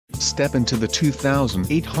step into the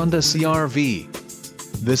 2008 Honda CR-V.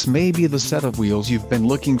 This may be the set of wheels you've been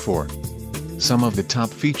looking for. Some of the top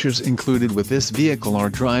features included with this vehicle are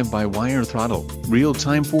drive-by-wire throttle,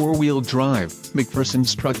 real-time four-wheel drive, McPherson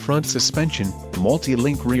strut front suspension,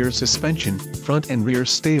 multi-link rear suspension, front and rear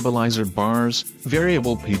stabilizer bars,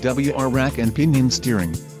 variable PWR rack and pinion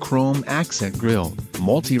steering, chrome accent grille,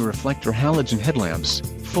 multi-reflector halogen headlamps,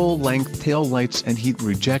 full-length tail lights and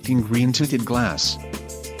heat-rejecting green-tinted glass.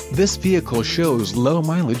 This vehicle shows low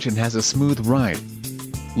mileage and has a smooth ride.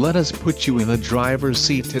 Let us put you in the driver's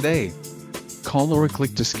seat today. Call or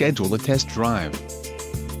click to schedule a test drive.